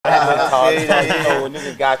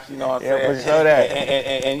Nigga got you, know what I'm saying? For sure that.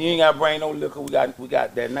 And you ain't got to bring no liquor. We got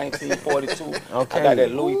that 1942. Okay. I got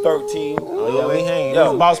that Louis 13. Oh yeah, we hanging.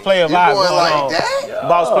 Yo, boss player vibes going like on. that?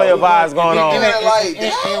 Boss player vibes going on.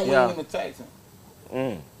 And we ain't even taxing.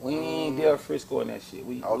 We ain't there Frisco and that shit.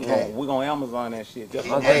 We gonna Amazon that shit.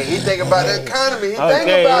 Hey, he think about the economy. He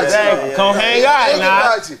think about you. Come hang out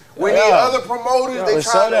now. When these other promoters, they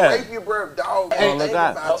trying to rape you, bro. Dog, I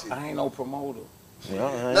ain't no promoter. No.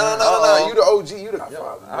 You the OG. You the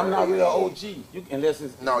Godfather. I'm not really an OG. Unless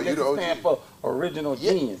it's you the OG. Stand for original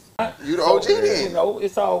genius. You the OG then. You know,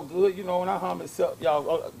 it's all good. You know, when I hum itself,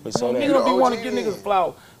 y'all. Niggas be want to give niggas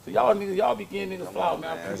flowers. So y'all be giving niggas flowers,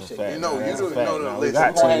 man. I appreciate it. You know,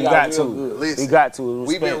 listen. We got to.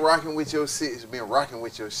 We've been rocking with your shit. If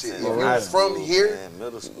you're from here,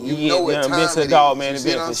 you know what time it is. Dog, man. You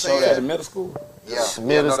see what I'm saying? At the middle school? Yeah,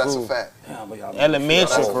 middle school. That's a fact.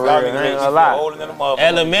 Elementary for real, ain't a lot.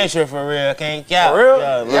 Elementary for real, can't count. For real?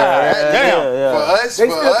 Yeah. Damn. For us, they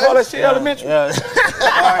still call that shit elementary.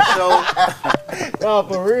 No,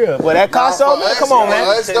 for real. But that console, man, come on, man.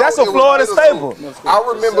 That's a Florida staple. I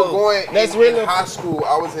remember going in high school.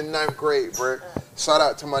 I was in 9th grade, bro. Shout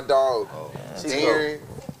out to my dog, Darren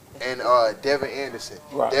and Devin Anderson.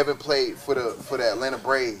 Devin played for the Atlanta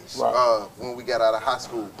Braves when we got out of high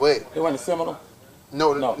school. But they went to Seminole.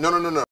 No.